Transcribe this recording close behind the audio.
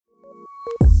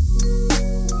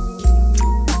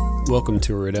Welcome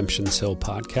to a Redemption's Hill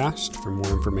podcast. For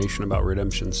more information about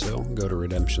Redemption's Hill, go to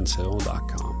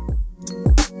redemptionshill.com.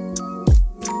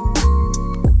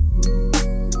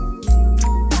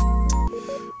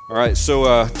 All right, so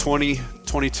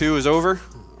 2022 is over.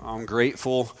 I'm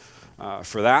grateful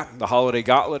for that. The holiday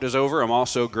gauntlet is over. I'm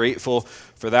also grateful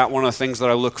for that. One of the things that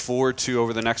I look forward to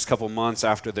over the next couple months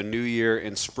after the new year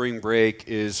and spring break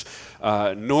is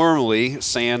normally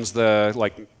sans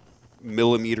the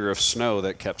millimeter of snow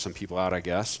that kept some people out, I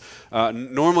guess.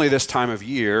 Normally this time of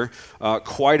year,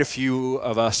 quite a few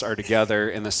of us are together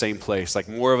in the same place. Like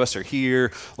more of us are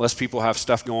here, less people have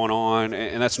stuff going on,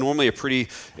 and that's normally a pretty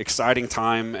exciting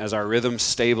time as our rhythms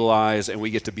stabilize and we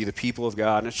get to be the people of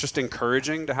God. And it's just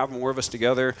encouraging to have more of us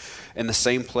together in the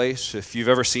same place. If you've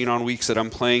ever seen on weeks that I'm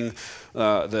playing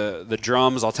the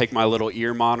drums, I'll take my little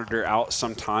ear monitor out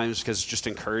sometimes because it's just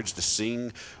encouraged to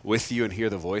sing with you and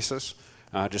hear the voices.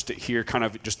 Just to hear kind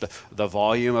of just the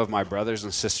volume of my brothers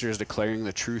and sisters declaring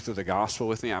the truth of the gospel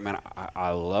with me. I mean,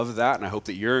 I love that, and I hope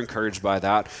that you're encouraged by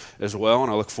that as well. And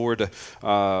I look forward to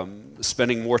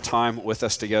spending more time with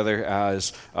us together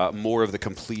as more of the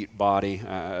complete body,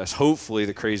 as hopefully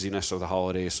the craziness of the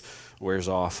holidays wears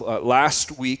off.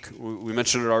 Last week, we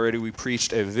mentioned it already, we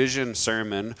preached a vision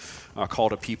sermon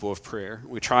called A People of Prayer.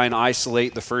 We try and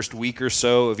isolate the first week or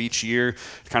so of each year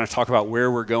to kind of talk about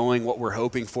where we're going, what we're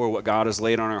hoping for, what God has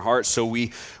laid on our hearts. So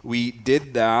we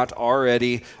did that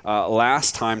already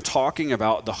last time, talking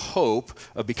about the hope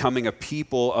of becoming a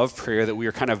people of prayer, that we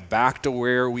are kind of back to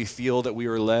where we feel that we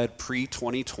were led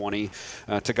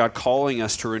pre-2020, to God calling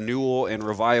us to renewal and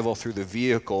revival through the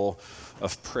vehicle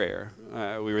of prayer.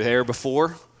 We were there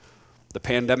before the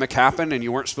pandemic happened and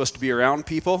you weren't supposed to be around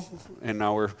people, and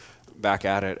now we're back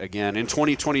at it again. In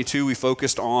 2022, we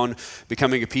focused on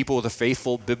becoming a people with a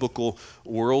faithful biblical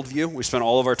worldview. We spent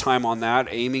all of our time on that,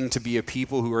 aiming to be a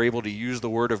people who are able to use the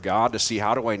Word of God to see,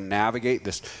 how do I navigate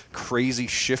this crazy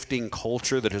shifting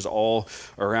culture that is all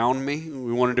around me.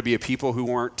 We wanted to be a people who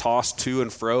weren't tossed to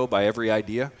and fro by every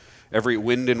idea, every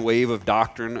wind and wave of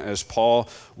doctrine, as Paul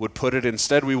would put it.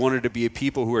 Instead, we wanted to be a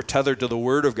people who are tethered to the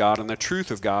Word of God and the truth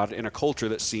of God in a culture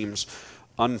that seems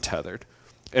untethered.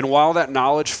 And while that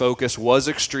knowledge focus was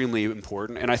extremely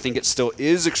important, and I think it still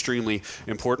is extremely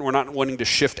important, we're not wanting to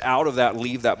shift out of that,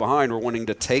 leave that behind. We're wanting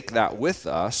to take that with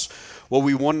us. What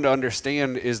we wanted to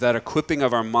understand is that equipping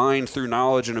of our mind through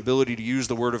knowledge and ability to use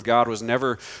the Word of God was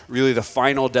never really the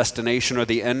final destination or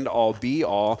the end-all,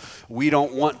 be-all. We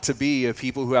don't want to be a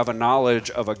people who have a knowledge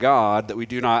of a God that we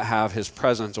do not have His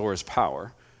presence or His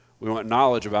power. We want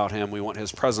knowledge about Him. We want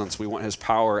His presence. We want His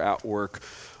power at work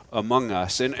among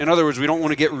us. In other words, we don't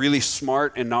want to get really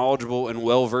smart and knowledgeable and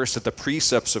well-versed at the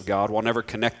precepts of God while never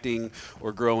connecting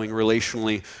or growing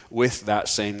relationally with that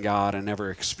same God and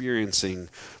never experiencing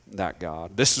that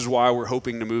God. This is why we're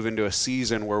hoping to move into a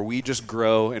season where we just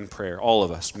grow in prayer. All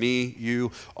of us, me,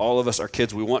 you, all of us, our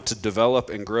kids, we want to develop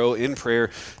and grow in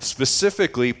prayer,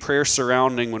 specifically prayer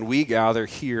surrounding when we gather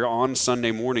here on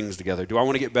Sunday mornings together. Do I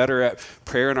want to get better at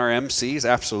prayer in our MCs?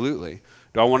 Absolutely.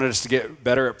 Do I want us to get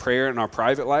better at prayer in our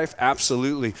private life?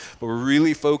 Absolutely. But we're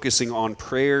really focusing on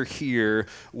prayer here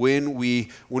when we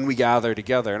gather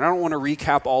together. And I don't want to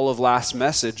recap all of last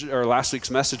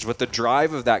week's message, but the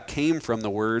drive of that came from the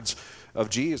words of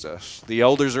Jesus. The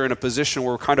elders are in a position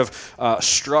where we're kind of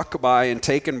struck by and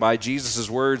taken by Jesus'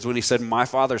 words when he said, "My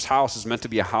Father's house is meant to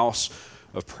be a house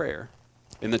of prayer."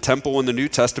 In the temple in the New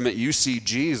Testament, you see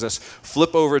Jesus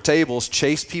flip over tables,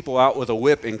 chase people out with a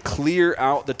whip, and clear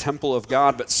out the temple of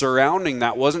God. But surrounding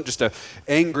that wasn't just an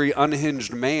angry,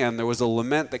 unhinged man. There was a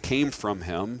lament that came from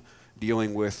him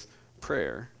dealing with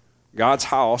prayer. God's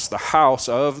house, the house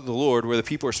of the Lord, where the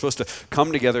people are supposed to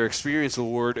come together, experience the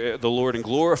Lord, and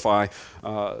glorify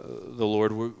the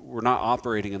Lord, we're not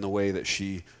operating in the way that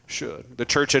she should. The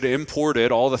church had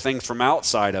imported all the things from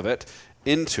outside of it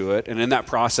into it, and in that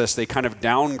process they kind of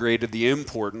downgraded the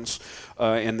importance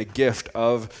and the gift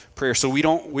of prayer. So we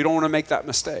don't want to make that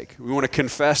mistake. We want to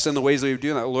confess in the ways that we've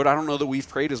done that. Lord, I don't know that we've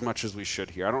prayed as much as we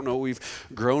should here. I don't know we've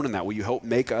grown in that. Will you help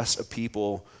make us a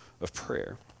people of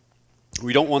prayer?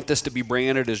 We don't want this to be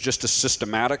branded as just a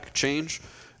systematic change,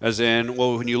 as in,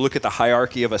 well, when you look at the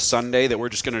hierarchy of a Sunday, that we're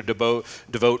just going to devote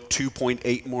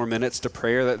 2.8 more minutes to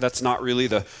prayer. That's not really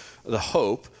the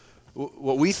hope.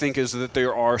 What we think is that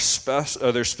there are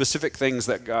there's specific things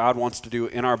that God wants to do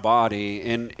in our body,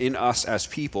 in us as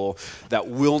people, that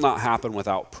will not happen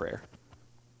without prayer.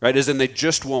 Right? As in, they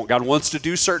just won't. God wants to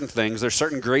do certain things. There's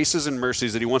certain graces and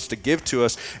mercies that he wants to give to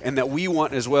us and that we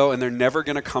want as well, and they're never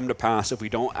going to come to pass if we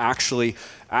don't actually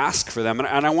ask for them.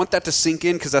 And I want that to sink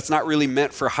in, because that's not really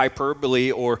meant for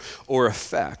hyperbole or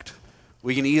effect.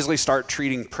 We can easily start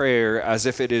treating prayer as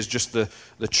if it is just the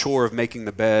chore of making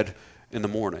the bed in the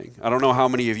morning. I don't know how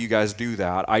many of you guys do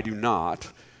that. I do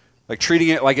not. Like treating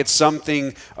it like it's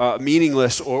something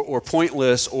meaningless or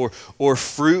pointless or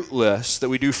fruitless that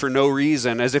we do for no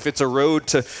reason, as if it's a road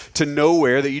to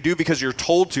nowhere that you do because you're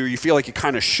told to, you feel like you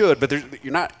kind of should, but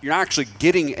you're not actually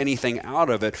getting anything out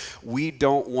of it. We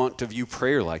don't want to view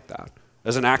prayer like that,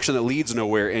 as an action that leads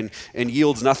nowhere and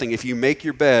yields nothing. If you make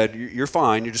your bed, you're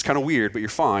fine. You're just kind of weird, but you're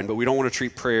fine. But we don't want to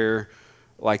treat prayer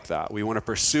like that. We want to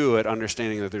pursue it,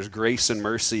 understanding that there's grace and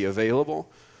mercy available.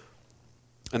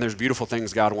 And there's beautiful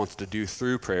things God wants to do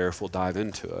through prayer if we'll dive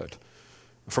into it.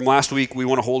 From last week, we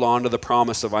want to hold on to the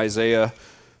promise of Isaiah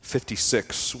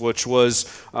 56, which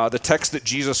was the text that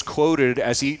Jesus quoted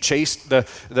as he chased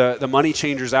the money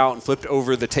changers out and flipped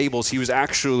over the tables. He was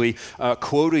actually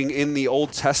quoting in the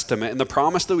Old Testament. And the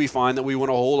promise that we find that we want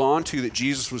to hold on to that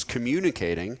Jesus was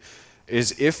communicating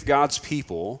is if God's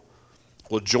people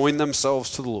will join themselves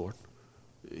to the Lord.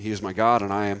 He is my God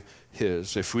and I am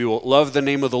his. If we will love the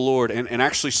name of the Lord and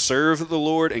actually serve the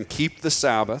Lord and keep the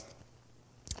Sabbath,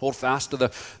 hold fast to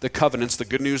the covenants, the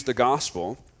good news, the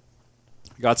gospel,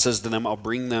 God says to them, I'll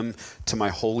bring them to my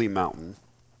holy mountain,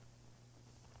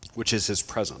 which is his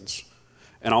presence,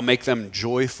 and I'll make them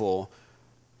joyful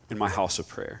in my house of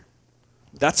prayer.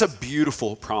 That's a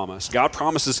beautiful promise. God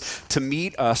promises to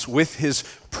meet us with his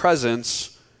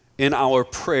presence in our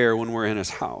prayer when we're in his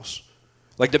house.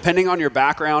 Like, depending on your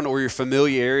background or your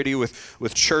familiarity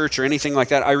with church or anything like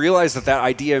that, I realize that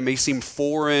idea may seem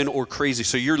foreign or crazy.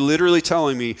 So you're literally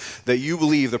telling me that you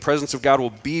believe the presence of God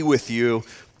will be with you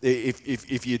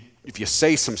if you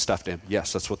say some stuff to him.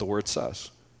 Yes, that's what the word says.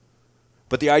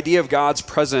 But the idea of God's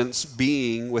presence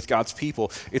being with God's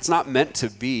people, it's not meant to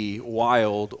be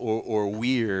wild or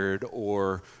weird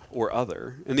or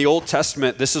other. In the Old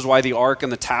Testament, this is why the ark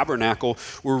and the tabernacle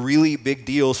were really big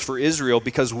deals for Israel,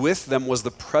 because with them was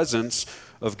the presence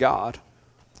of God.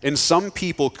 And some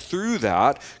people through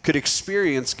that could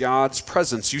experience God's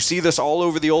presence. You see this all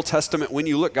over the Old Testament. When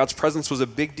you look, God's presence was a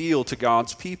big deal to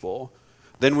God's people.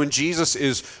 Then when Jesus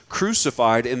is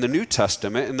crucified in the New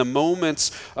Testament, in the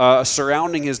moments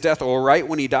surrounding his death, or right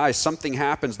when he dies, something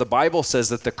happens. The Bible says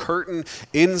that the curtain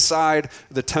inside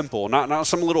the temple, not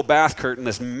some little bath curtain,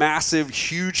 this massive,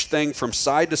 huge thing from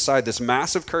side to side, this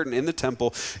massive curtain in the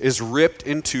temple is ripped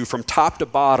into, from top to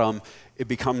bottom, it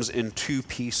becomes in two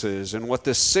pieces. And what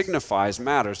this signifies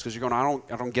matters, because you're going,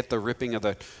 I don't get the ripping of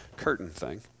the curtain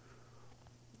thing.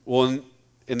 Well,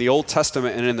 in the Old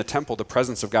Testament and in the temple, the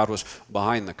presence of God was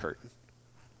behind the curtain.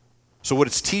 So what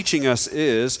it's teaching us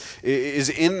is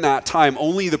in that time,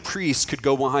 only the priest could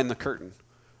go behind the curtain.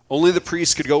 Only the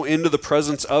priest could go into the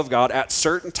presence of God at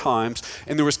certain times,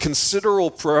 and there was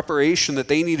considerable preparation that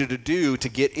they needed to do to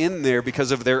get in there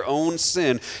because of their own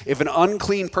sin. If an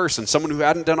unclean person, someone who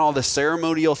hadn't done all the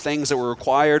ceremonial things that were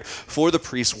required for the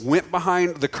priest, went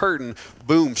behind the curtain,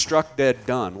 boom, struck dead,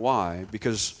 done. Why?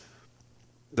 Because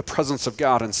the presence of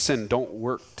God and sin don't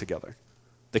work together.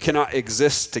 They cannot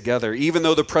exist together. Even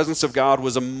though the presence of God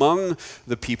was among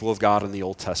the people of God in the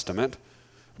Old Testament,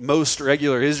 most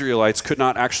regular Israelites could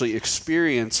not actually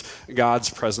experience God's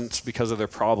presence because of their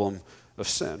problem of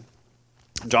sin.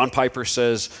 John Piper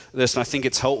says this, and I think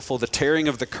it's helpful. The tearing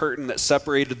of the curtain that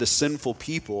separated the sinful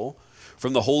people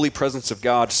from the holy presence of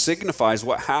God signifies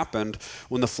what happened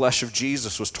when the flesh of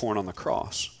Jesus was torn on the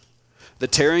cross. The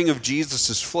tearing of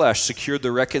Jesus' flesh secured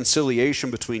the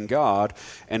reconciliation between God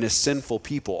and his sinful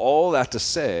people. All that to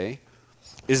say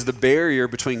is the barrier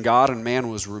between God and man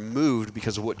was removed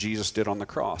because of what Jesus did on the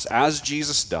cross. As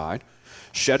Jesus died,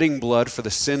 shedding blood for the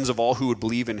sins of all who would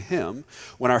believe in him,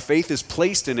 when our faith is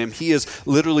placed in him, he has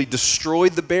literally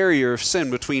destroyed the barrier of sin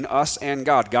between us and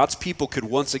God. God's people could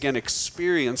once again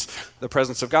experience the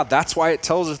presence of God. That's why it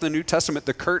tells us in the New Testament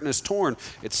the curtain is torn.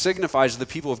 It signifies to the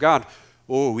people of God,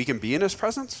 oh, we can be in his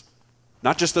presence?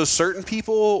 Not just those certain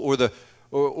people or the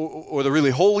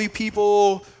really holy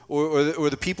people or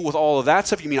the people with all of that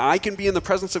stuff. You mean I can be in the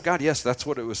presence of God? Yes, that's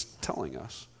what it was telling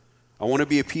us. I want to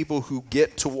be a people who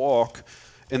get to walk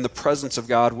in the presence of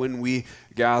God when we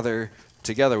gather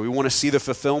together. We want to see the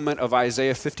fulfillment of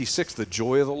Isaiah 56, the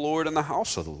joy of the Lord in the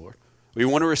house of the Lord. We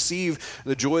want to receive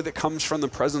the joy that comes from the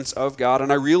presence of God.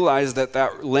 And I realize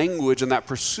that language and that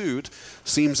pursuit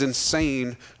seems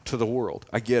insane to the world.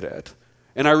 I get it.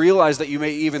 And I realize that you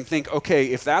may even think, okay,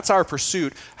 if that's our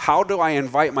pursuit, how do I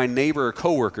invite my neighbor or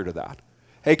coworker to that?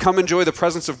 Hey, come enjoy the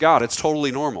presence of God. It's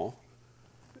totally normal.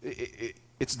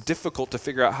 It's difficult to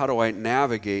figure out how do I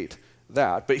navigate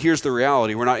that. But here's the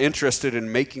reality. We're not interested in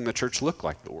making the church look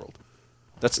like the world.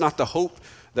 That's not the hope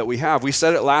that we have. We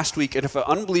said it last week, and if an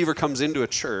unbeliever comes into a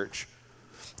church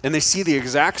and they see the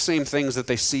exact same things that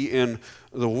they see in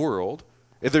the world.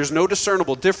 If there's no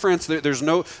discernible difference, there's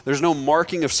no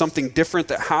marking of something different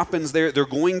that happens there, they're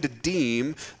going to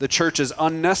deem the church as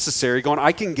unnecessary, going,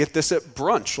 I can get this at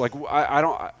brunch. Like,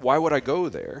 why would I go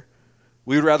there?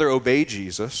 We would rather obey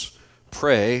Jesus,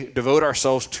 pray, devote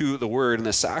ourselves to the word and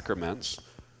the sacraments.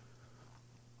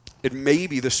 It may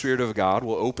be the Spirit of God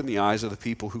will open the eyes of the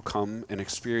people who come and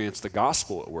experience the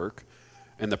gospel at work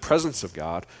and the presence of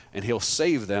God, and he'll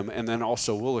save them, and then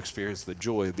also we'll experience the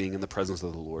joy of being in the presence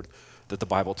of the Lord that the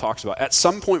Bible talks about. At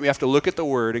some point, we have to look at the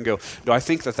word and go, do I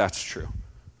think that that's true?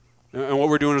 And what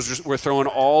we're doing is we're throwing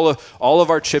all of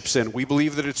our chips in. We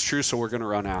believe that it's true, so we're going to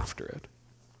run after it.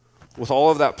 With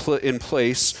all of that in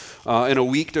place, in a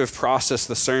week to have processed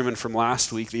the sermon from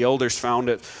last week, the elders found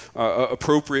it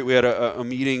appropriate. We had a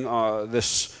meeting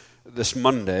this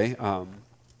Monday.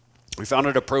 We found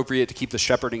it appropriate to keep the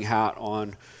shepherding hat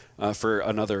on for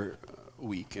another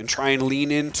week and try and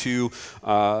lean into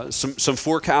some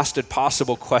forecasted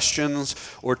possible questions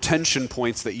or tension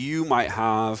points that you might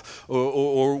have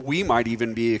or we might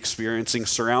even be experiencing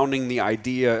surrounding the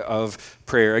idea of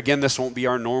prayer. Again, this won't be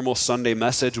our normal Sunday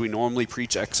message. We normally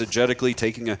preach exegetically,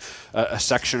 taking a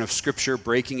section of Scripture,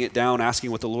 breaking it down,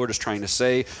 asking what the Lord is trying to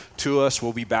say to us.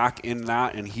 We'll be back in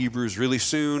that in Hebrews really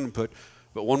soon, but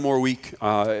one more week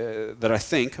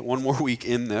one more week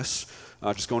in this,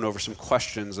 just going over some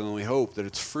questions, and then we hope that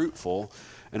it's fruitful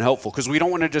and helpful, because we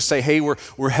don't want to just say, hey,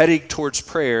 we're heading towards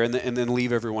prayer and then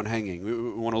leave everyone hanging.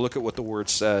 We want to look at what the Word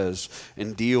says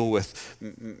and deal with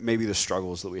maybe the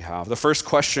struggles that we have. The first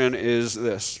question is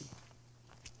this: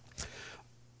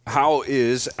 how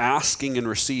is asking and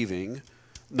receiving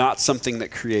not something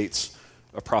that creates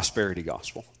a prosperity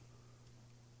gospel?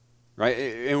 Right?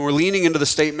 And we're leaning into the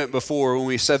statement before when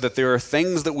we said that there are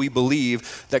things that we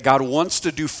believe that God wants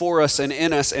to do for us and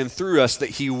in us and through us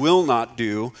that he will not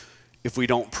do if we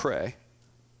don't pray.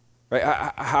 Right?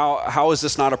 How is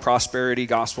this not a prosperity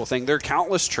gospel thing? There are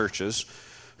countless churches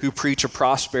who preach a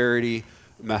prosperity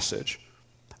message.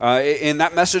 And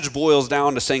that message boils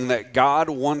down to saying that God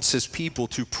wants his people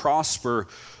to prosper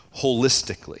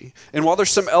holistically. And while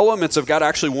there's some elements of God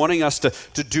actually wanting us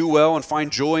to do well and find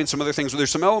joy and some other things,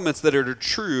 there's some elements that are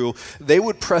true, they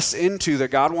would press into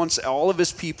that God wants all of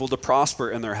his people to prosper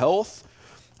in their health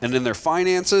and in their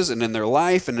finances and in their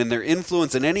life and in their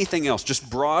influence and anything else. Just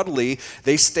broadly,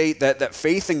 they state that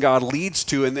faith in God leads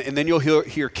to, and then you'll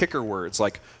hear kicker words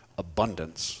like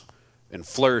abundance and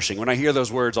flourishing. When I hear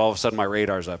those words, all of a sudden my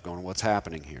radar's up going, what's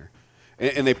happening here?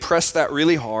 And they press that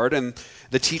really hard, and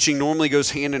the teaching normally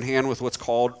goes hand in hand with what's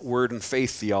called word and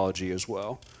faith theology as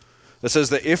well. That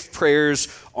says that if prayers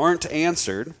aren't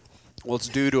answered, well, it's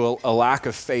due to a lack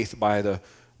of faith by the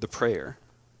prayer.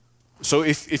 So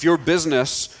if your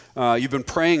business, you've been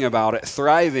praying about it,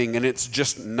 thriving, and it's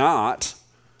just not,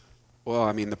 well,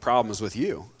 I mean, the problem is with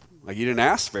you. Like, you didn't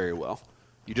ask very well.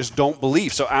 You just don't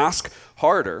believe. So ask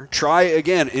harder. Try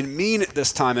again and mean it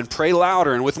this time and pray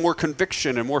louder and with more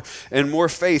conviction and more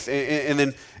faith, and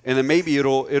then maybe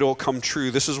it'll come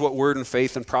true. This is what word and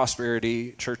faith and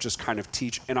prosperity churches kind of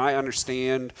teach. And I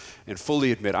understand and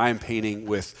fully admit I am painting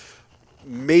with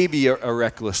maybe a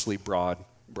recklessly broad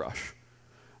brush.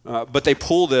 But they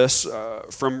pull this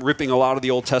from ripping a lot of the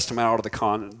Old Testament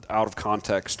out of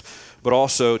context, but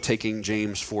also taking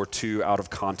James 4:2 out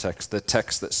of context, the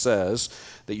text that says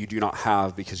that you do not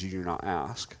have because you do not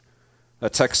ask.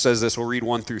 That text says this. We'll read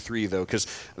 1 through 3, though, because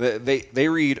they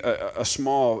read a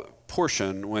small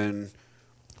portion. When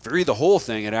if you read the whole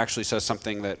thing, it actually says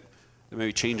something that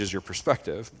maybe changes your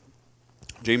perspective.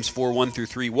 James 4:1 through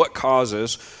 3, what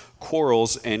causes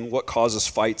quarrels and what causes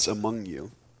fights among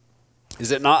you?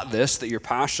 Is it not this, that your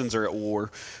passions are at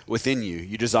war within you?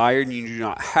 You desire and you do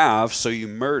not have, so you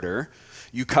murder.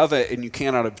 You covet and you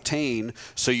cannot obtain,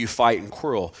 so you fight and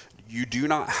quarrel. You do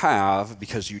not have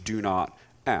because you do not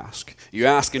ask. You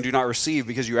ask and do not receive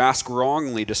because you ask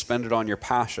wrongly to spend it on your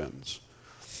passions.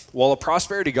 While a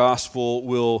prosperity gospel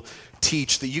will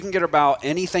teach that you can get about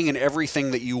anything and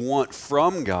everything that you want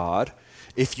from God,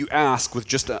 if you ask with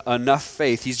just enough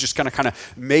faith, he's just going to kind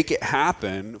of make it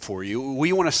happen for you.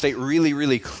 We want to state really,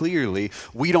 really clearly,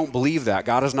 we don't believe that.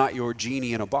 God is not your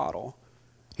genie in a bottle.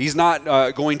 He's not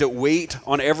going to wait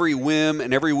on every whim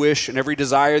and every wish and every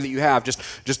desire that you have, just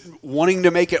wanting to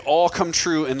make it all come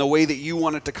true in the way that you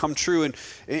want it to come true. And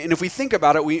if we think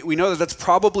about it, we know that that's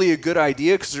probably a good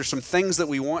idea, because there's some things that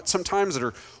we want sometimes that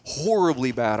are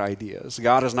horribly bad ideas.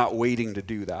 God is not waiting to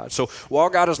do that. So while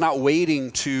God is not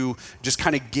waiting to just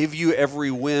kind of give you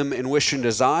every whim and wish and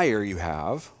desire you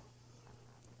have,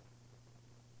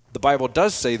 the Bible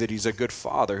does say that he's a good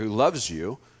father who loves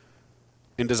you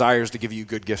and desires to give you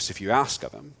good gifts if you ask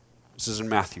of him. This is in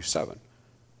Matthew 7.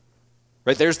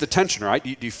 Right, there's the tension, right?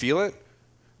 Do you feel it?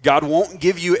 God won't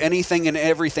give you anything and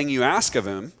everything you ask of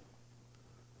him,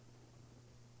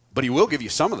 but he will give you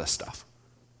some of this stuff.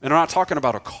 And I'm not talking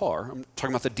about a car. I'm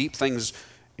talking about the deep things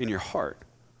in your heart.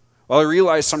 Well, I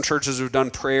realize some churches have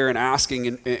done prayer and asking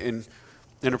in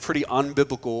a pretty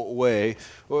unbiblical way.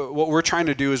 What we're trying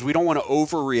to do is we don't want to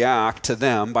overreact to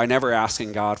them by never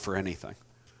asking God for anything.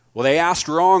 Well, they asked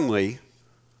wrongly,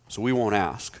 so we won't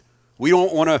ask. We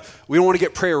don't want to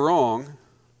get prayer wrong,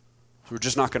 so we're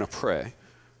just not going to pray.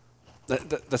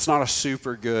 That's not a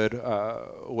super good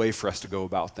way for us to go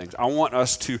about things. I want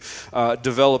us to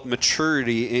develop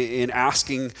maturity in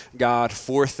asking God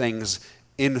for things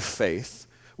in faith,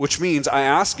 which means I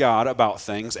ask God about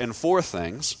things and for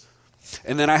things,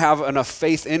 and then I have enough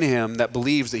faith in him that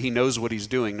believes that he knows what he's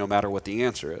doing no matter what the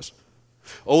answer is.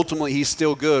 Ultimately, he's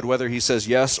still good whether he says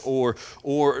yes or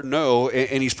no,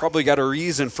 and he's probably got a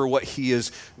reason for what he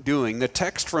is doing. The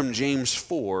text from James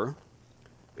 4,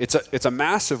 it's a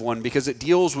massive one because it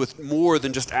deals with more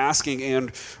than just asking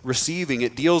and receiving.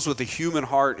 It deals with the human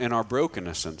heart and our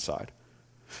brokenness inside.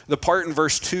 The part in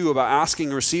verse 2 about asking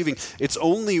and receiving, it's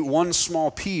only one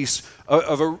small piece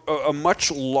of a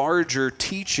much larger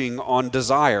teaching on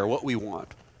desire, what we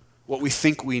want, what we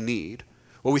think we need.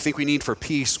 What we think we need for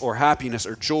peace or happiness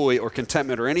or joy or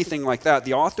contentment or anything like that.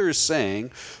 The author is saying,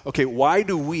 okay, why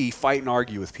do we fight and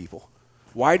argue with people?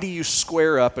 Why do you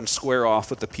square up and square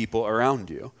off with the people around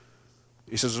you?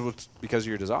 He says, well, it's because of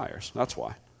your desires. That's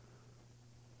why.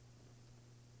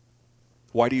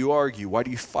 Why do you argue? Why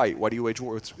do you fight? Why do you wage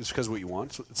war? It's because of what you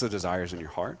want. It's the desires in your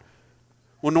heart.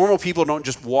 Well, normal people don't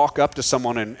just walk up to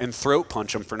someone and throat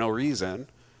punch them for no reason.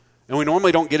 And we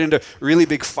normally don't get into really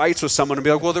big fights with someone and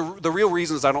be like, well, the real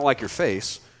reason is I don't like your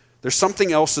face. There's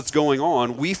something else that's going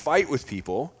on. We fight with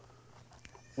people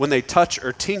when they touch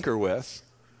or tinker with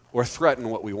or threaten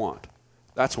what we want.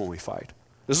 That's when we fight.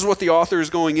 This is what the author is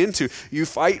going into. You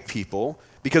fight people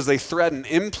because they threaten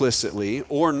implicitly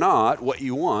or not what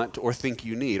you want or think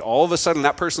you need. All of a sudden,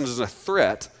 that person is a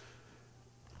threat,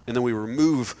 and then we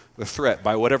remove the threat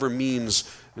by whatever means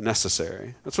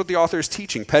necessary. That's what the author is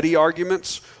teaching. Petty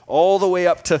arguments all the way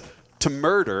up to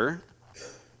murder,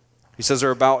 he says,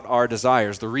 are about our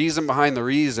desires. The reason behind the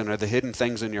reason are the hidden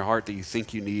things in your heart that you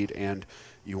think you need and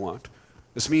you want.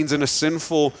 This means in a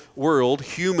sinful world,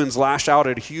 humans lash out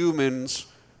at humans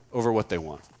over what they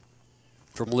want.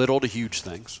 From little to huge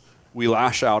things. We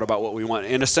lash out about what we want.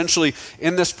 And essentially,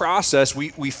 in this process,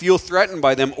 we feel threatened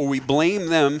by them or we blame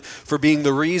them for being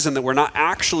the reason that we're not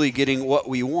actually getting what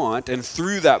we want. And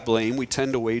through that blame, we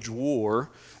tend to wage war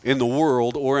in the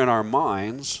world or in our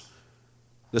minds.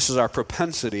 This is our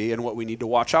propensity and what we need to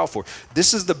watch out for.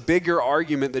 This is the bigger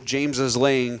argument that James is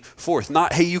laying forth.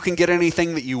 Not, hey, you can get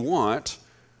anything that you want.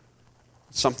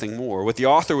 Something more. What the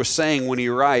author was saying when he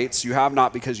writes, you have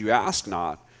not because you ask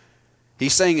not.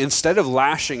 He's saying instead of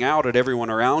lashing out at everyone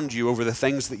around you over the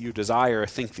things that you desire or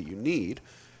think that you need,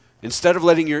 instead of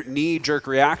letting your knee-jerk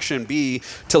reaction be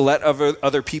to let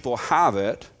other people have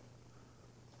it,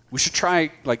 we should try,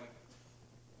 why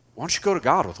don't you go to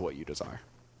God with what you desire?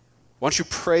 Why don't you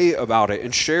pray about it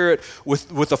and share it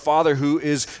with the Father who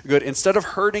is good? Instead of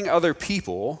hurting other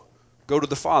people, go to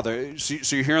the Father.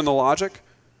 So you're hearing the logic?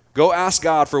 Go ask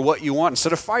God for what you want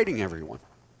instead of fighting everyone.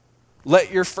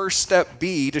 Let your first step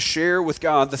be to share with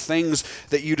God the things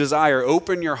that you desire.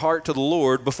 Open your heart to the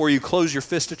Lord before you close your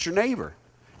fist at your neighbor.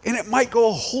 And it might go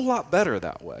a whole lot better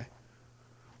that way.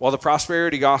 While the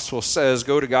prosperity gospel says,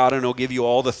 go to God and he'll give you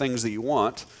all the things that you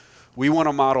want, we want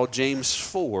to model James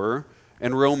 4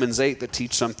 and Romans 8 that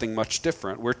teach something much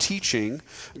different. We're teaching,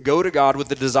 go to God with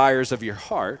the desires of your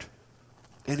heart,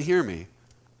 and hear me.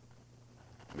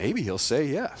 Maybe he'll say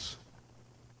yes.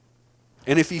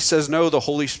 And if he says no, the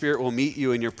Holy Spirit will meet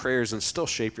you in your prayers and still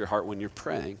shape your heart when you're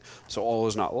praying, so all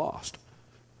is not lost.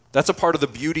 That's a part of the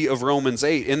beauty of Romans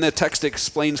 8. In the text, it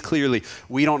explains clearly,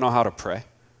 we don't know how to pray. Have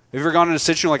you ever gone in a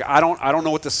situation like, I don't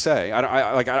know what to say. I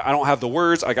don't have the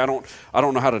words. I don't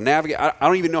know how to navigate. I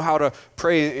don't even know how to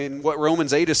pray. And what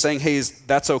Romans 8 is saying, hey,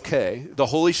 that's okay. The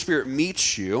Holy Spirit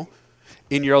meets you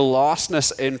in your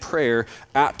lostness in prayer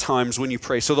at times when you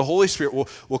pray. So the Holy Spirit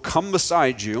will come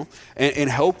beside you and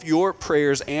help your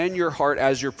prayers and your heart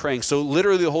as you're praying. So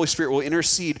literally the Holy Spirit will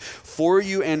intercede for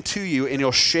you and to you, and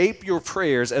he'll shape your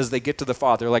prayers as they get to the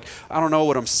Father. Like, I don't know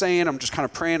what I'm saying. I'm just kind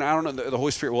of praying. I don't know. The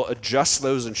Holy Spirit will adjust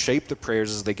those and shape the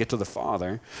prayers as they get to the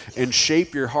Father and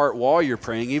shape your heart while you're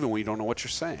praying, even when you don't know what you're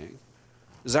saying.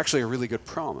 This is actually a really good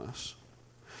promise.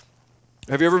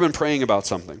 Have you ever been praying about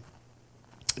something?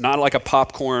 Not like a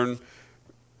popcorn,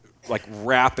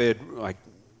 rapid,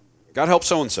 God help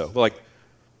so-and-so. But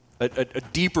like a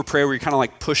deeper prayer where you're kind of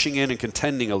like pushing in and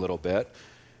contending a little bit.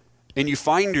 And you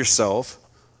find yourself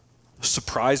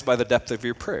surprised by the depth of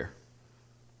your prayer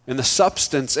and the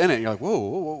substance in it. You're like,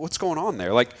 whoa, what's going on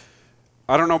there? Like,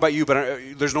 I don't know about you, but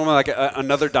there's normally like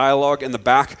another dialogue in the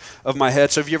back of my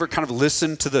head. So have you ever kind of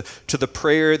listened to the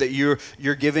prayer that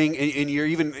you're giving, and you're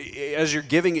even, as you're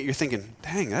giving it, you're thinking,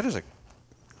 dang, that was a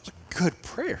good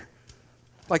prayer.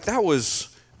 Like, that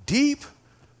was deep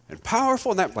and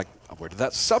powerful, and that, like, where did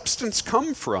that substance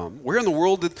come from? Where in the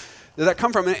world did that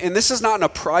come from? And this is not in a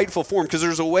prideful form, because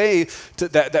there's a way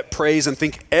that prays and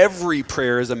think every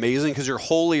prayer is amazing because you're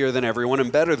holier than everyone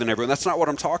and better than everyone. That's not what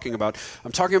I'm talking about.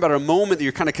 I'm talking about a moment that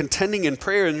you're kind of contending in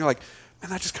prayer, and you're like,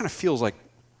 man, that just kind of feels like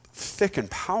thick and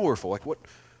powerful. Like, what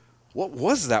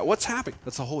was that? What's happening?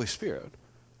 That's the Holy Spirit.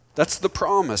 That's the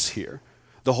promise here.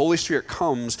 The Holy Spirit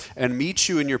comes and meets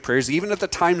you in your prayers, even at the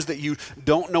times that you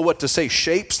don't know what to say,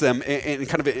 shapes them and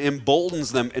kind of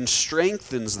emboldens them and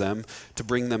strengthens them to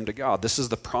bring them to God. This is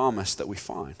the promise that we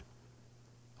find.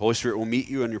 The Holy Spirit will meet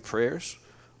you in your prayers,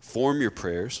 form your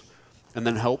prayers, and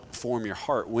then help form your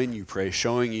heart when you pray,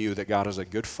 showing you that God is a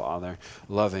good Father,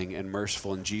 loving and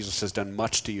merciful, and Jesus has done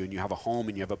much to you, and you have a home,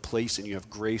 and you have a place, and you have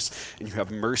grace, and you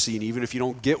have mercy, and even if you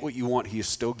don't get what you want, He is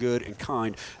still good and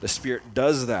kind. The Spirit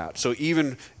does that. So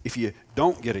even if you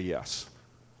don't get a yes,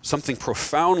 something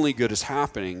profoundly good is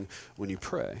happening when you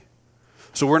pray.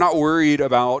 So we're not worried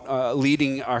about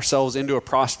leading ourselves into a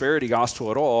prosperity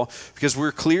gospel at all, because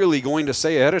we're clearly going to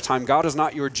say ahead of time, God is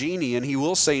not your genie, and He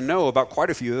will say no about quite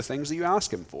a few of the things that you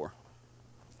ask Him for.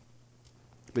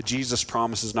 But Jesus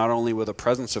promises not only will the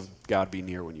presence of God be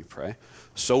near when you pray,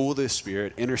 so will the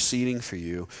Spirit interceding for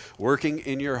you, working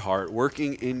in your heart,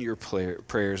 working in your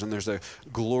prayers, and there's a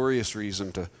glorious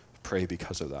reason to pray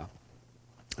because of that.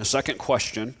 The second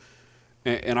question,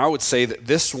 and I would say that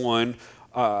this one,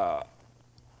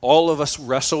 all of us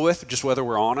wrestle with, just whether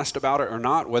we're honest about it or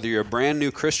not, whether you're a brand new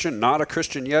Christian, not a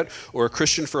Christian yet, or a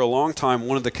Christian for a long time,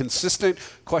 one of the consistent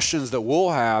questions that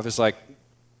we'll have is like,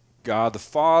 God the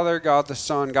Father, God the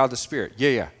Son, God the Spirit.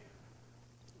 Yeah.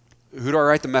 Who do I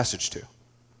write the message to?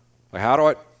 Like,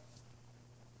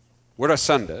 where do I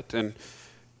send it? And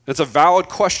it's a valid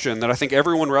question that I think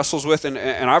everyone wrestles with, and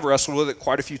I've wrestled with it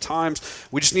quite a few times.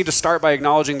 We just need to start by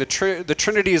acknowledging the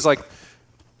Trinity is like,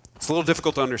 it's a little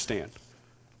difficult to understand.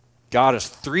 God is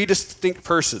three distinct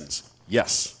persons,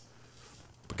 yes.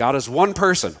 But God is one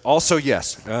person, also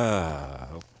yes.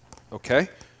 Okay?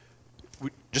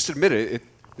 Just admit it.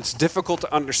 It's difficult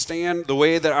to understand. The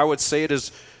way that I would say it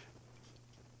is,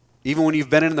 even when you've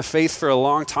been in the faith for a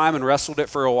long time and wrestled it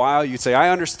for a while, you'd say, I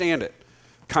understand it,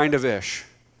 kind of ish.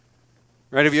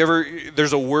 Right? Have you ever,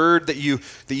 there's a word that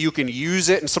you can use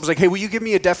it, and someone's like, hey, will you give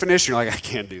me a definition? You're like, I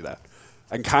can't do that.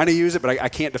 I can kind of use it, but I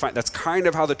can't define. That's kind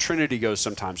of how the Trinity goes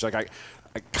sometimes. Like I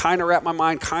kind of wrap my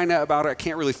mind kind of about it. I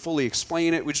can't really fully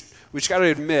explain it. We just got to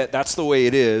admit that's the way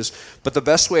it is. But the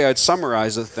best way I'd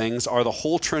summarize the things are the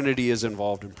whole Trinity is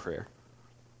involved in prayer.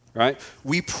 Right?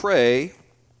 We pray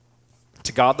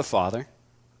to God the Father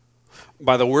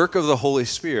by the work of the Holy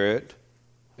Spirit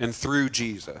and through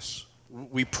Jesus.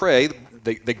 We pray,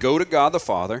 they go to God the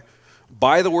Father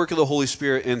by the work of the Holy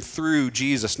Spirit and through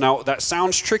Jesus. Now, that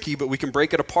sounds tricky, but we can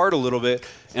break it apart a little bit,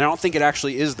 and I don't think it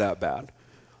actually is that bad.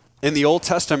 In the Old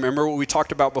Testament, remember what we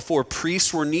talked about before,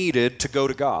 priests were needed to go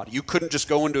to God. You couldn't just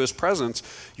go into His presence.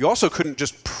 You also couldn't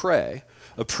just pray.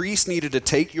 A priest needed to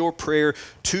take your prayer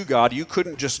to God. You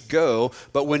couldn't just go.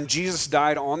 But when Jesus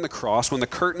died on the cross, when the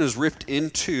curtain is ripped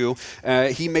in two,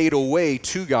 He made a way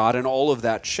to God, and all of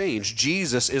that changed.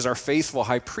 Jesus is our faithful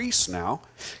high priest now.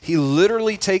 He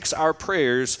literally takes our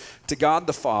prayers to God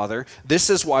the Father. This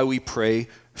is why we pray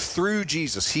through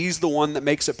Jesus. He's the one that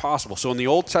makes it possible. So in the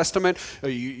Old Testament,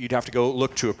 you'd have to go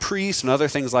look to a priest and other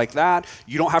things like that.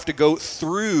 You don't have to go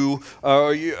through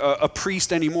a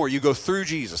priest anymore. You go through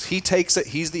Jesus. He takes it.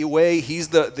 He's the way. He's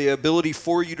the ability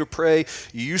for you to pray.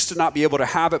 You used to not be able to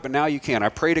have it, but now you can. I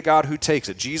pray to God who takes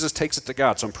it. Jesus takes it to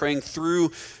God. So I'm praying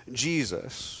through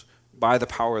Jesus by the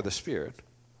power of the Spirit.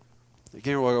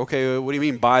 Again, okay, what do you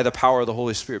mean by the power of the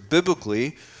Holy Spirit?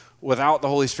 Biblically, without the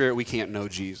Holy Spirit, we can't know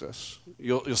Jesus.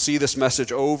 You'll see this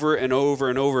message over and over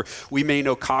and over. We may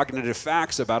know cognitive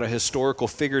facts about a historical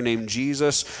figure named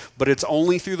Jesus, but it's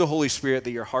only through the Holy Spirit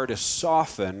that your heart is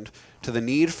softened to the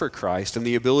need for Christ and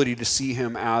the ability to see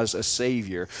Him as a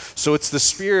Savior. So it's the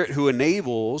Spirit who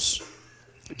enables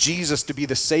Jesus to be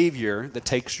the Savior that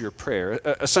takes your prayer.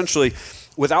 Essentially,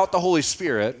 without the Holy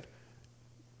Spirit,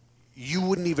 you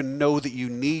wouldn't even know that you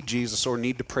need Jesus or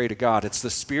need to pray to God. It's the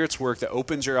Spirit's work that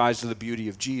opens your eyes to the beauty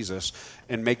of Jesus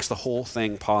and makes the whole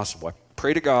thing possible. I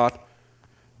pray to God,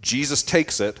 Jesus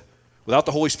takes it, Without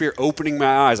the Holy Spirit opening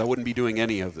my eyes, I wouldn't be doing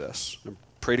any of this. I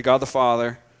pray to God the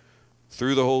Father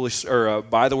through the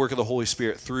by the work of the Holy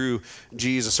Spirit through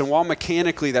Jesus. And while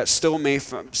mechanically that still may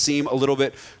seem a little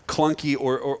bit clunky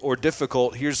or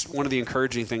difficult, here's one of the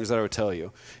encouraging things that I would tell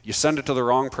you. You send it to the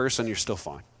wrong person, you're still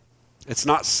fine. It's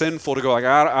not sinful to go like,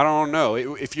 I don't know.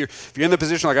 If you're in the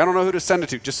position like, I don't know who to send it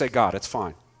to, just say, God, it's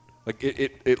fine. Like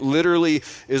it literally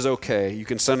is okay. You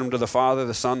can send them to the Father,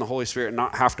 the Son, the Holy Spirit, and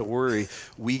not have to worry.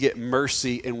 We get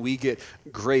mercy and we get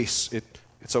grace.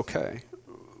 It's okay.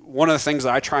 One of the things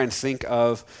that I try and think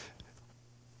of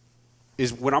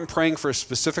is when I'm praying for a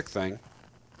specific thing,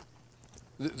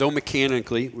 though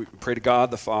mechanically, we pray to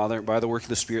God the Father by the work of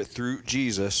the Spirit through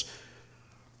Jesus,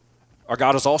 our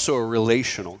God is also a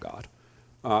relational God.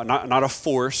 Not a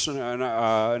force,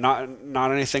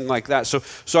 not anything like that. So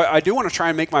I do want to try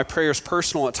and make my prayers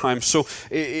personal at times. So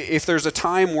if there's a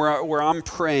time where I'm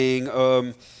praying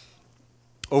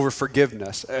over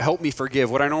forgiveness, help me forgive,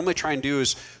 what I normally try and do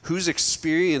is who's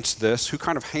experienced this, who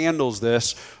kind of handles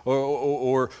this,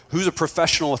 or who's a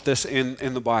professional at this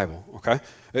in the Bible, okay?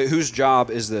 Whose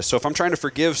job is this? So if I'm trying to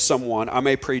forgive someone, I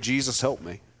may pray, Jesus, help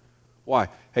me. Why?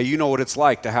 Hey, you know what it's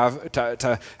like to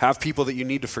have people that you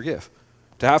need to forgive.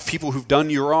 To have people who've done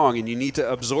you wrong and you need to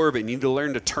absorb it. You need to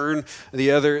learn to turn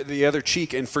the other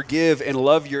cheek and forgive and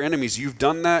love your enemies. You've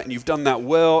done that and you've done that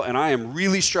well, and I am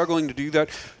really struggling to do that.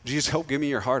 Jesus, help give me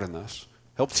your heart in this.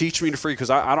 Help teach me to forgive because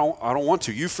I don't want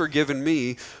to. You've forgiven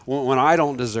me when I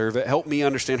don't deserve it. Help me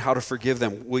understand how to forgive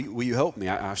them. Will you help me?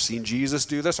 I've seen Jesus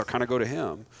do this. I'll kind of go to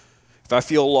him. If I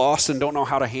feel lost and don't know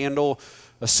how to handle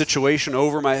a situation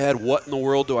over my head, what in the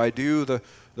world do I do? The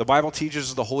Bible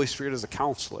teaches the Holy Spirit as a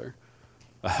counselor,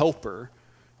 a helper,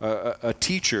 a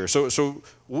teacher. So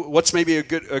what's maybe a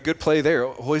good play there?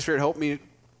 Holy Spirit, help me,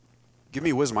 give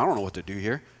me wisdom. I don't know what to do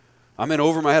here. I'm in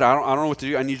over my head. I don't know what to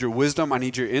do. I need your wisdom. I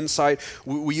need your insight.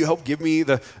 Will you help give me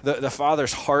the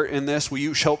Father's heart in this? Will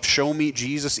you help show me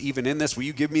Jesus even in this? Will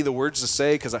you give me the words to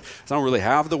say? Because I don't really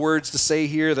have the words to say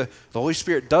here. The Holy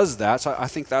Spirit does that, so I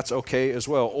think that's okay as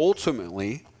well.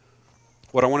 Ultimately,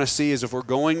 what I want to see is if we're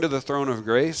going to the throne of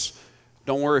grace,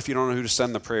 don't worry if you don't know who to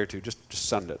send the prayer to. Just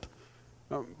send it.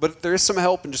 But there is some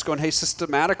help in just going, hey,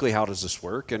 systematically, how does this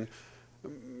work? And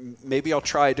maybe I'll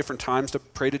try at different times to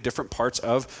pray to different parts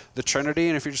of the Trinity.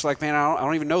 And if you're just like, man, I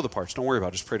don't even know the parts, don't worry about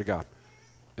it. Just pray to God.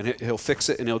 And he'll fix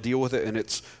it and he'll deal with it and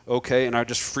it's okay. And I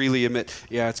just freely admit,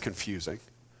 yeah, it's confusing.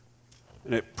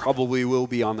 And it probably will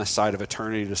be on this side of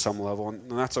eternity to some level,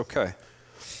 and that's okay.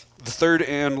 The third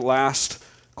and last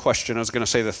question, I was going to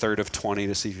say the third of 20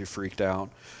 to see if you freaked out.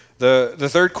 The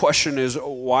third question is,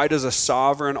 why does a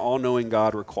sovereign, all-knowing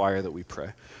God require that we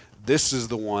pray? This is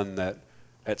the one that,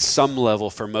 at some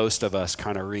level, for most of us,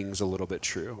 kind of rings a little bit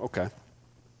true. Okay.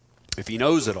 If he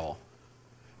knows it all,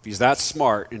 if he's that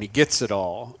smart and he gets it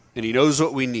all, and he knows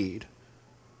what we need,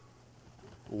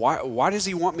 why does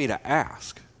he want me to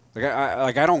ask?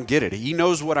 I don't get it. He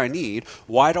knows what I need.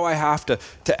 Why do I have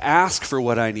to ask for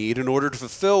what I need in order to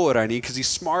fulfill what I need? Because he's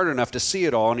smart enough to see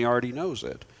it all, and he already knows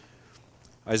it.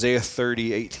 Isaiah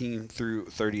 30, 18 through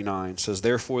 39 says,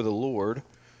 therefore the Lord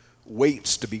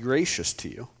waits to be gracious to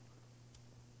you.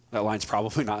 That line's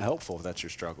probably not helpful if that's your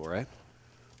struggle, right?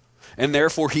 And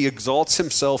therefore he exalts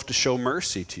himself to show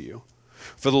mercy to you.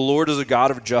 For the Lord is a God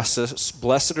of justice.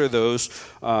 Blessed are those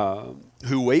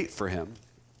who wait for him.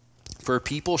 For a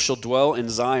people shall dwell in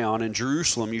Zion, in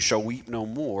Jerusalem you shall weep no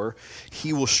more.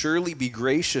 He will surely be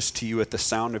gracious to you at the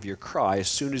sound of your cry. As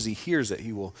soon as he hears it,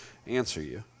 he will answer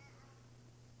you.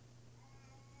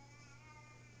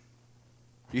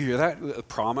 You hear that? A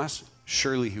promise?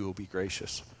 Surely he will be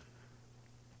gracious.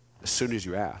 As soon as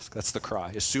you ask. That's the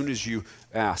cry. As soon as you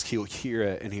ask, he'll hear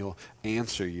it and he'll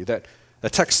answer you. That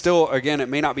text still, again, it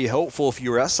may not be helpful if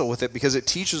you wrestle with it because it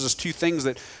teaches us two things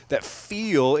that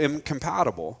feel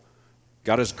incompatible.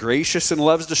 God is gracious and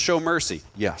loves to show mercy.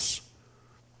 Yes.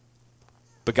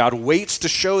 But God waits to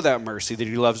show that mercy that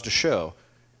he loves to show.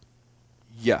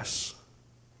 Yes.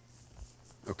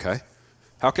 Okay.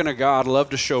 How can a God love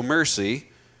to show mercy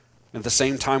and at the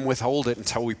same time withhold it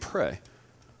until we pray?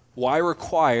 Why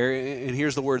require, and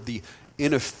here's the word, the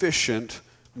inefficient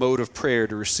mode of prayer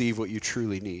to receive what you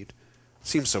truly need? It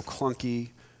seems so clunky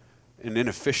and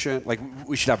inefficient. Like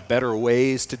we should have better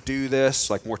ways to do this,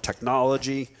 like more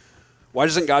technology. Why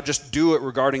doesn't God just do it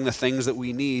regarding the things that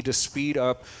we need to speed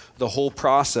up the whole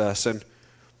process? And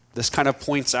this kind of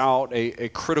points out a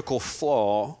critical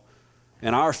flaw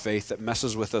in our faith that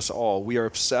messes with us all. We are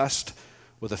obsessed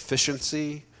with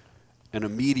efficiency and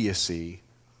immediacy,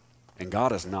 and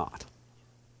God is not.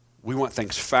 We want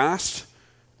things fast,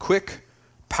 quick,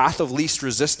 path of least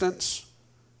resistance,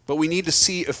 But we need to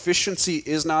see efficiency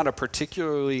is not a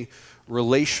particularly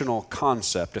relational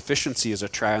concept. Efficiency is a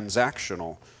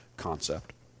transactional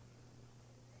concept.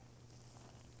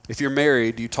 If you're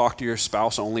married, do you talk to your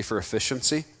spouse only for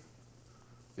efficiency?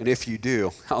 And if you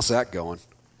do, how's that going?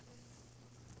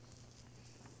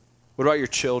 What about your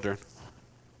children?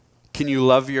 Can you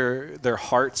love their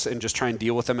hearts and just try and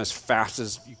deal with them as fast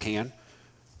as you can?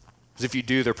 Because if you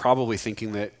do, they're probably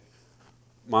thinking that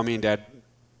mommy and dad,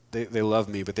 they love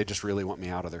me, but they just really want me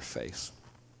out of their face.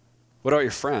 What about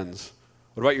your friends?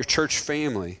 What about your church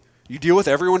family? You deal with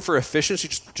everyone for efficiency,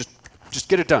 just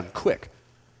get it done, quick.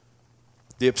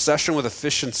 The obsession with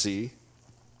efficiency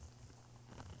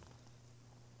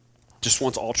just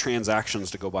wants all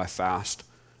transactions to go by fast.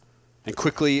 And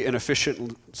quickly and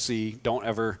efficiency don't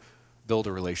ever build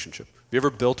a relationship. Have you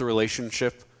ever built a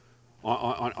relationship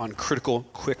on critical,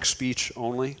 quick speech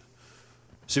only?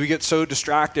 So we get so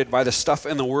distracted by the stuff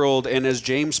in the world, and as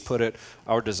James put it,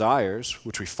 our desires,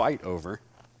 which we fight over,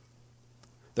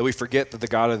 that we forget that the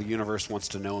God of the universe wants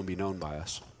to know and be known by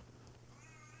us.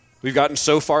 We've gotten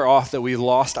so far off that we've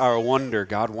lost our wonder.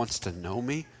 God wants to know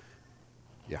me?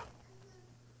 Yeah.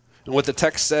 And what the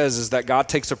text says is that God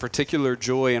takes a particular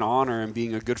joy and honor in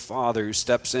being a good father who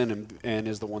steps in and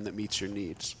is the one that meets your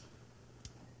needs.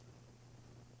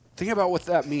 Think about what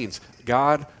that means.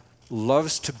 God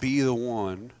loves to be the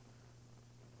one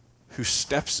who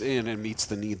steps in and meets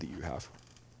the need that you have.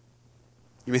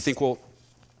 You may think, well,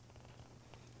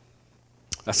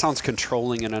 that sounds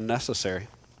controlling and unnecessary.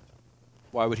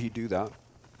 Why would he do that?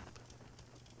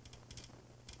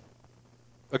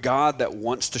 A God that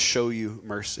wants to show you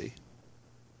mercy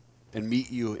and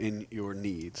meet you in your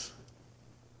needs.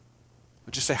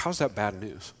 But just say, how's that bad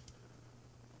news?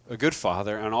 A good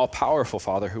father, an all-powerful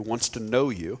father who wants to know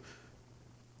you.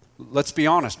 Let's be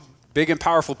honest, big and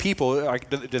powerful people,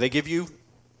 do they give you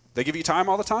time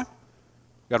all the time?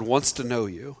 God wants to know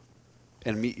you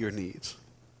and meet your needs.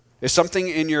 If something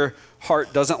in your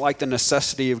heart doesn't like the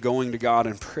necessity of going to God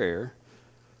in prayer,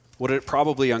 what it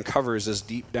probably uncovers is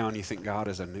deep down you think God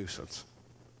is a nuisance.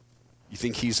 You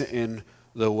think he's in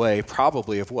the way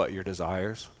probably of what? Your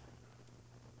desires.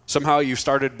 Somehow you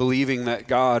started believing that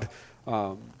God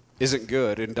isn't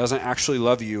good and doesn't actually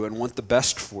love you and want the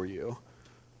best for you.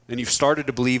 And you've started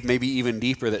to believe maybe even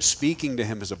deeper that speaking to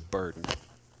him is a burden.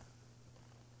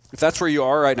 If that's where you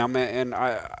are right now, man,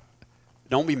 and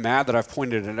don't be mad that I've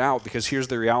pointed it out, because here's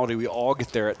the reality. We all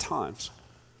get there at times.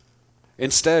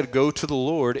 Instead, go to the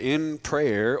Lord in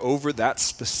prayer over that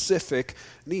specific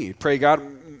need. Pray, God,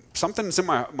 something that's in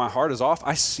my heart is off.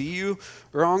 I see you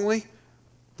wrongly.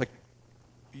 Like,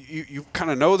 you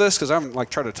kind of know this because I haven't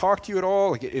tried to talk to you at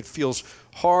all. Like, it feels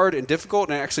hard and difficult,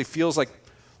 and it actually feels like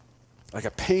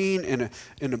a pain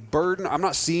and a burden. I'm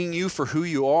not seeing you for who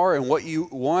you are and what you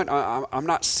want. I'm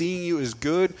not seeing you as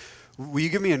good. Will you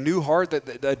give me a new heart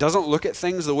that doesn't look at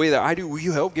things the way that I do? Will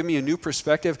you help give me a new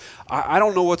perspective? I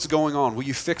don't know what's going on. Will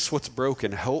you fix what's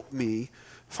broken? Help me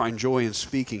find joy in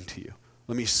speaking to you.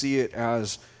 Let me see it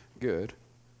as good.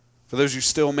 For those who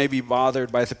still may be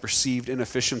bothered by the perceived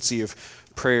inefficiency of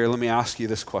prayer, let me ask you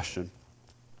this question.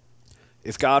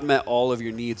 If God met all of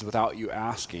your needs without you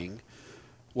asking,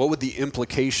 what would the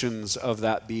implications of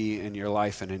that be in your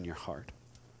life and in your heart?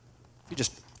 You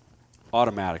just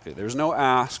automatically. There's no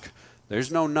ask. There's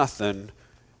no nothing.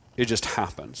 It just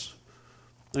happens.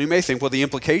 And you may think, well, the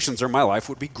implications are my life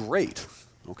would be great.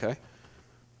 Okay?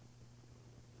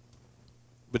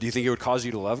 But do you think it would cause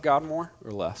you to love God more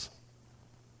or less?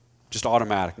 Just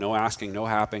automatic. No asking, no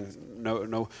happening,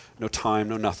 no time,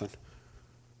 no nothing.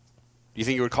 Do you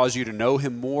think it would cause you to know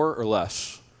him more or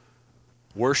less?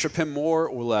 Worship him more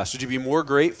or less? Would you be more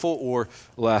grateful or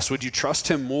less? Would you trust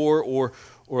him more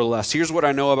or less? Here's what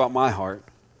I know about my heart.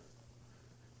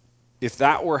 If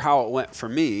that were how it went for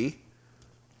me,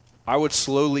 I would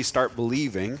slowly start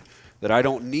believing that I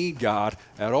don't need God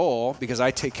at all because I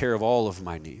take care of all of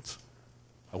my needs.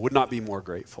 I would not be more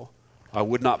grateful. I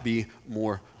would not be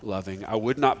more loving. I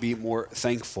would not be more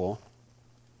thankful.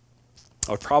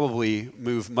 I would probably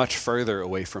move much further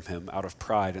away from him out of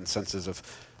pride and senses of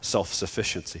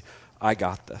self-sufficiency. I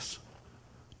got this.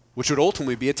 Which would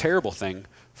ultimately be a terrible thing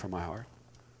for my heart.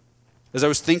 As I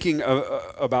was thinking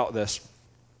about this,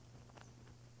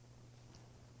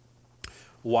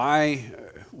 why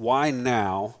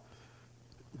now,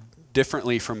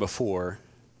 differently from before?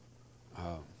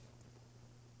 All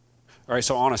right,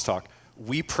 so honest talk.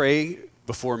 We pray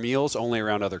before meals only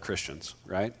around other Christians,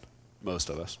 right? Most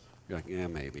of us. You're like, yeah,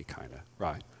 maybe, kind of.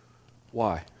 Right.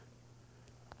 Why?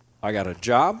 I got a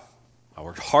job. I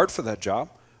worked hard for that job.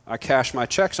 I cashed my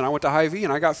checks, and I went to Hy-Vee,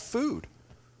 and I got food.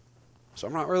 So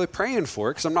I'm not really praying for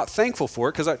it because I'm not thankful for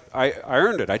it because I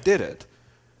earned it. I did it.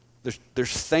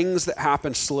 There's things that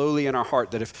happen slowly in our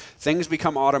heart that if things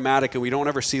become automatic and we don't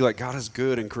ever see like God is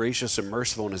good and gracious and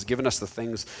merciful and has given us the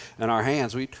things in our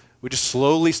hands, we just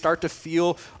slowly start to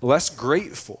feel less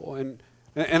grateful. And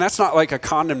that's not like a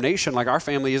condemnation, like our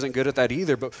family isn't good at that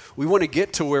either, but we want to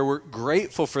get to where we're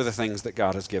grateful for the things that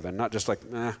God has given, not just like,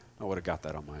 I would have got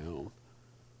that on my own.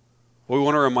 What we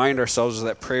want to remind ourselves is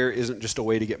that prayer isn't just a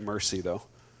way to get mercy, though.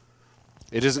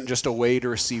 It isn't just a way to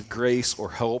receive grace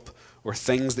or help or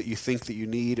things that you think that you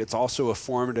need. It's also a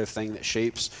formative thing that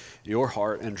shapes your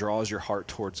heart and draws your heart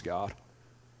towards God.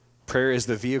 Prayer is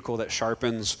the vehicle that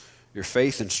sharpens your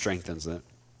faith and strengthens it.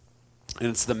 And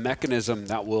it's the mechanism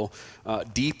that will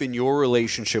deepen your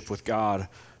relationship with God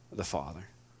the Father.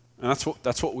 And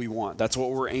that's what we want. That's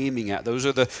what we're aiming at. Those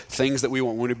are the things that we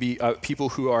want. We want to be people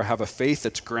who have a faith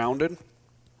that's grounded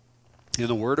in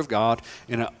the Word of God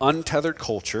in an untethered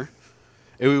culture.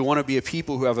 And we want to be a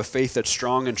people who have a faith that's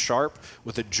strong and sharp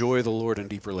with the joy of the Lord and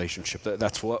deep relationship.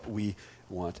 That's what we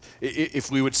want.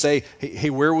 If we would say, hey,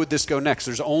 where would this go next?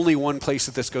 There's only one place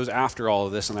that this goes after all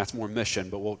of this, and that's more mission,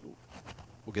 but we'll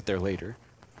get there later.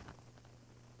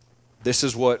 This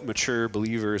is what mature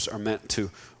believers are meant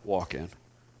to walk in.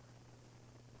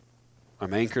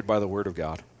 I'm anchored by the Word of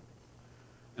God,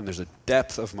 and there's a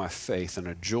depth of my faith and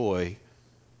a joy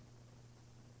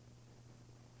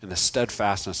in the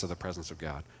steadfastness of the presence of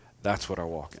God. That's what I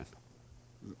walk in.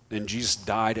 And Jesus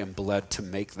died and bled to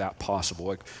make that possible.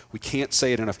 Like, we can't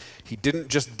say it enough. He didn't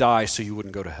just die so you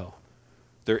wouldn't go to hell.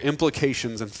 There are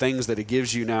implications and things that he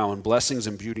gives you now and blessings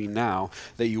and beauty now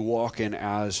that you walk in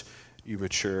as you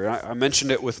mature. I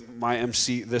mentioned it with my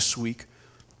MC this week.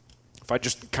 If I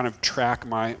just kind of track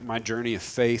my journey of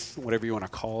faith, whatever you want to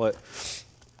call it,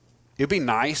 it'd be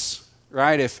nice,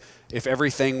 right, if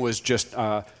everything was just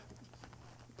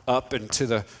up and to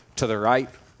the right,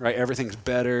 everything's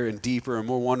better and deeper and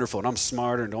more wonderful, and I'm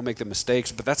smarter and don't make the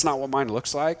mistakes. But that's not what mine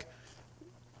looks like.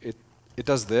 It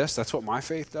does this. That's what my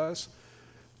faith does.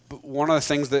 But one of the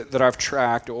things that I've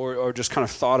tracked or just kind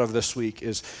of thought of this week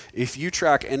is if you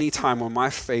track any time when my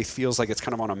faith feels like it's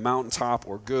kind of on a mountaintop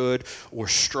or good or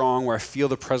strong, where I feel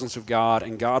the presence of God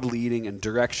and God leading and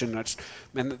direction,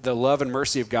 and the love and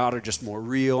mercy of God are just more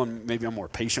real, and maybe I'm more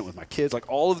patient with my kids. Like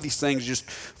all of these things just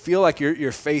feel like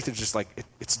your faith is just like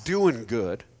it's doing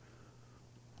good.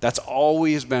 That's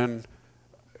always been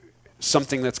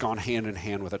something that's gone hand in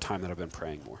hand with a time that I've been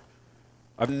praying more.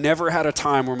 I've never had a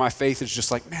time where my faith is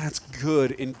just like, man, it's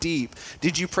good and deep.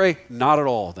 Did you pray? Not at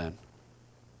all then.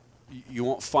 You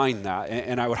won't find that.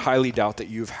 And I would highly doubt that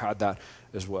you've had that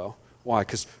as well. Why?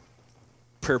 Because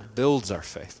prayer builds our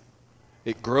faith.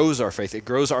 It grows our faith. It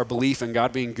grows our belief in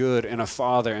God being good and a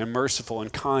Father and merciful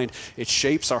and kind. It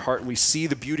shapes our heart, and we see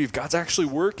the beauty of God's actually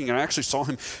working. And I actually saw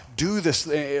him do this.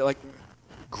 Like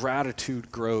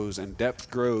gratitude grows and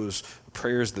depth grows.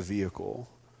 Prayer is the vehicle.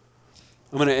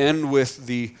 I'm going to end with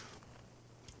the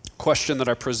question that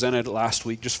I presented last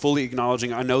week, just fully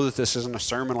acknowledging, I know that this isn't a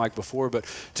sermon like before, but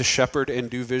to shepherd and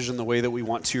do vision the way that we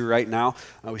want to right now,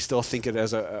 we still think it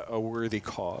as a worthy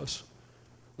cause.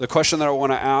 The question that I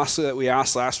want to ask, that we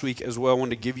asked last week as well, I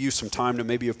wanted to give you some time to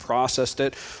maybe have processed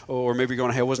it, or maybe you're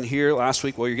going, hey, I wasn't here last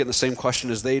week. Well, you're getting the same question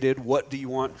as they did. What do you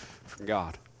want from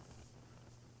God?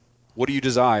 What do you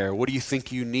desire? What do you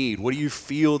think you need? What do you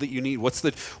feel that you need? What's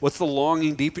the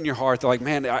longing deep in your heart? They're like,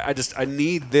 man, I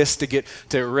need this to get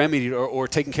to remedied or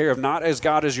taken care of. Not as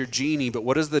God as your genie, but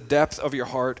what does the depth of your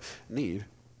heart need?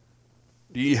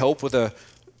 Do you need help with an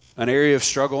area of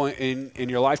struggle in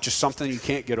your life? Just something you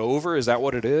can't get over? Is that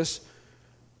what it is?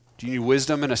 Do you need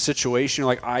wisdom in a situation?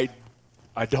 You're like,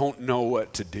 I don't know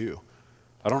what to do.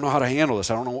 I don't know how to handle this.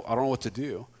 I don't know what to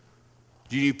do.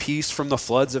 Do you need peace from the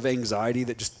floods of anxiety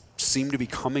that just seem to be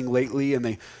coming lately, and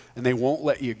they won't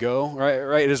let you go,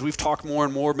 right? As we've talked more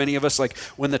and more, many of us, like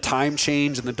when the time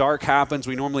change and the dark happens,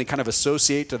 we normally kind of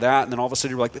associate to that, and then all of a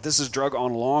sudden you're like, but this is drug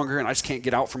on longer, and I just can't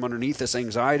get out from underneath this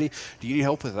anxiety. Do you need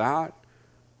help with that?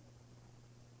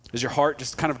 Is your heart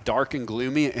just kind of dark and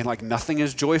gloomy, and like nothing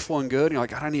is joyful and good, and you're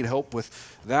like, God, I need help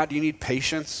with that? Do you need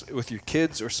patience with your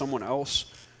kids or someone else?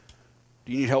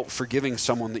 Do you need help forgiving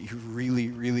someone that you really,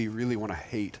 really, really want to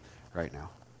hate right now?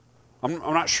 I'm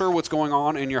not sure what's going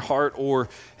on in your heart or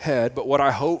head, but what I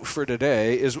hope for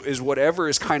today is whatever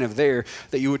is kind of there,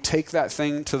 that you would take that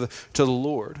thing to the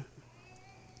Lord.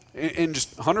 In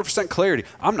just 100% clarity,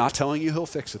 I'm not telling you he'll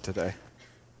fix it today,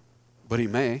 but he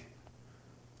may.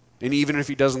 And even if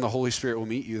he doesn't, the Holy Spirit will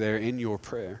meet you there in your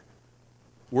prayer.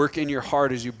 work in your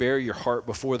heart as you bear your heart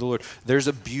before the Lord. There's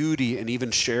a beauty in even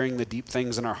sharing the deep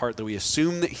things in our heart that we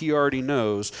assume that he already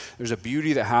knows. There's a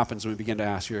beauty that happens when we begin to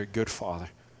ask, you're a good Father.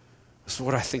 This is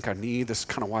what I think I need. This is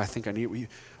kind of why I think I need it. Will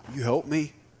you help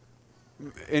me?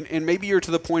 And maybe you're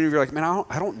to the point where you're like, man,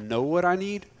 I don't know what I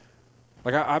need.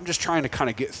 Like I'm just trying to kind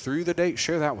of get through the day.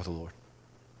 Share that with the Lord.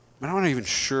 Man, I'm not even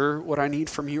sure what I need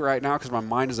from you right now because my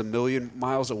mind is a million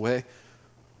miles away.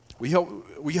 Will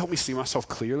you help me see myself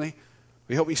clearly?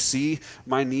 Will you help me see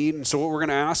my need? And so what we're going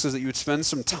to ask is that you would spend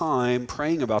some time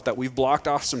praying about that. We've blocked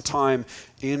off some time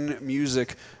in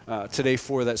music today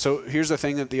for that. So here's the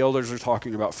thing that the elders are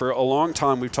talking about. For a long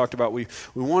time, we've talked about we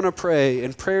want to pray,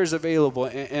 and prayer is available,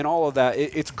 and all of that.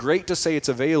 It's great to say it's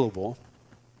available,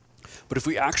 but if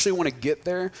we actually want to get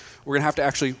there, we're going to have to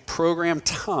actually program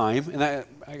time, and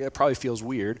that probably feels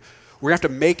weird. We're going to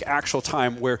have to make actual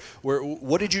time where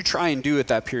what did you try and do at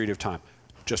that period of time?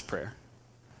 Just prayer.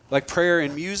 Like prayer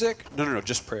and music? No,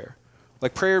 just prayer.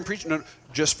 Like prayer and preaching? No,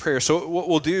 just prayer. So what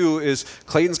we'll do is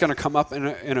Clayton's going to come up in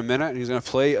a minute, and he's going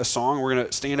to play a song. We're going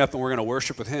to stand up, and we're going to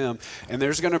worship with him. And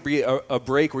there's going to be a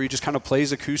break where he just kind of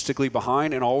plays acoustically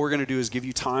behind, and all we're going to do is give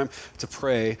you time to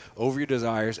pray over your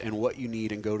desires and what you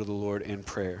need and go to the Lord in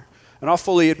prayer. And I'll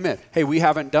fully admit, hey, we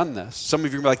haven't done this. Some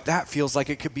of you are like, that feels like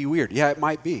it could be weird. Yeah, it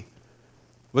might be.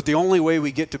 But the only way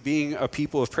we get to being a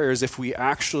people of prayer is if we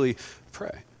actually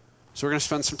pray. So we're going to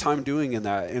spend some time doing in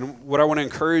that. And what I want to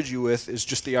encourage you with is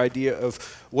just the idea of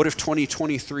what if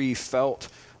 2023 felt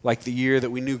like the year that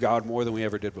we knew God more than we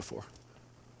ever did before?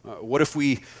 What if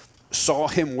we saw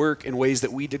him work in ways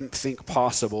that we didn't think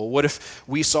possible? What if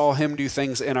we saw him do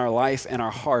things in our life and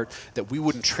our heart that we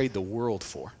wouldn't trade the world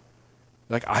for?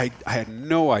 Like I had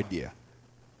no idea.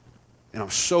 And I'm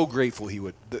so grateful he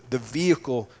would. The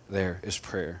vehicle there is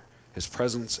prayer. His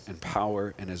presence and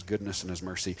power and his goodness and his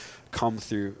mercy come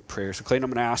through prayer. So Clayton, I'm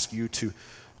going to ask you to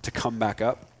come back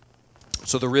up.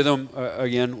 So the rhythm,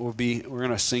 again, will be, we're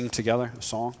going to sing together a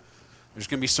song. There's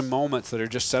going to be some moments that are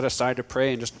just set aside to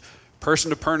pray, and just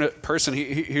person to person,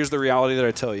 here's the reality that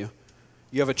I tell you.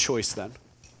 You have a choice then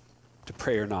to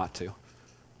pray or not to.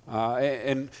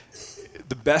 And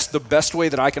the best way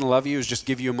that I can love you is just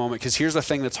give you a moment, because here's the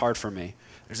thing that's hard for me.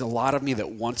 There's a lot of me that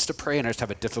wants to pray, and I just have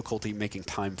a difficulty making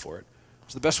time for it.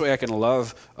 So the best way I can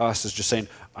love us is just saying,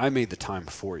 I made the time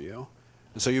for you.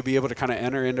 And so you'll be able to kind of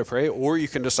enter into pray, or you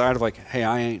can decide like, hey,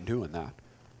 I ain't doing that.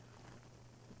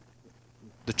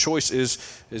 The choice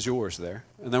is yours there.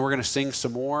 And then we're going to sing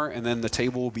some more, and then the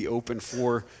table will be open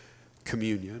for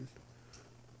communion.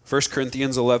 1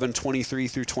 Corinthians 11, 23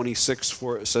 through 26,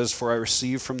 it says, For I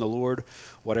received from the Lord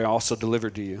what I also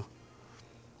delivered to you.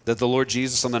 That the Lord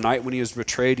Jesus, on the night when he was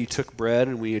betrayed, he took bread,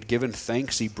 and when he had given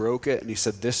thanks, he broke it, and he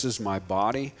said, This is my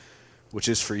body, which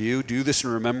is for you. Do this in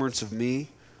remembrance of me.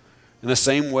 In the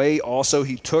same way, also,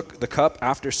 he took the cup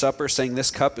after supper, saying,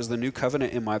 This cup is the new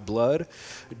covenant in my blood.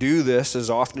 Do this as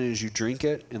often as you drink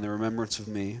it in the remembrance of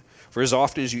me. For as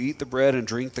often as you eat the bread and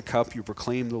drink the cup, you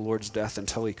proclaim the Lord's death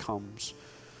until he comes.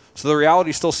 So the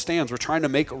reality still stands. We're trying to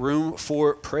make room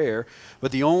for prayer,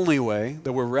 but the only way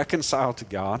that we're reconciled to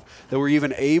God, that we're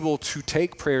even able to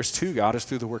take prayers to God, is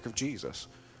through the work of Jesus.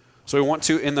 So we want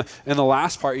to, in the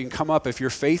last part, you can come up. If your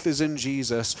faith is in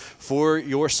Jesus for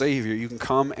your Savior, you can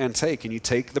come and take. And you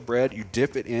take the bread, you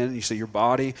dip it in, and you say, your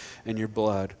body and your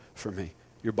blood for me.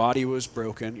 Your body was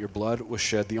broken, your blood was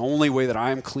shed. The only way that I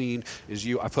am clean is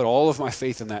you. I put all of my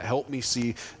faith in that. Help me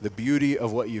see the beauty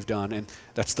of what you've done. And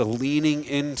that's the leaning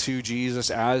into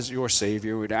Jesus as your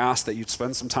Savior. We'd ask that you'd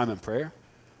spend some time in prayer,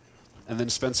 and then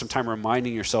spend some time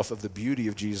reminding yourself of the beauty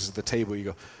of Jesus at the table. You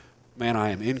go, man,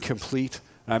 I am incomplete.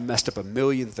 I've messed up a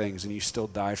million things, and you still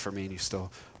died for me, and you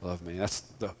still love me. That's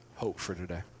the hope for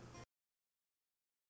today.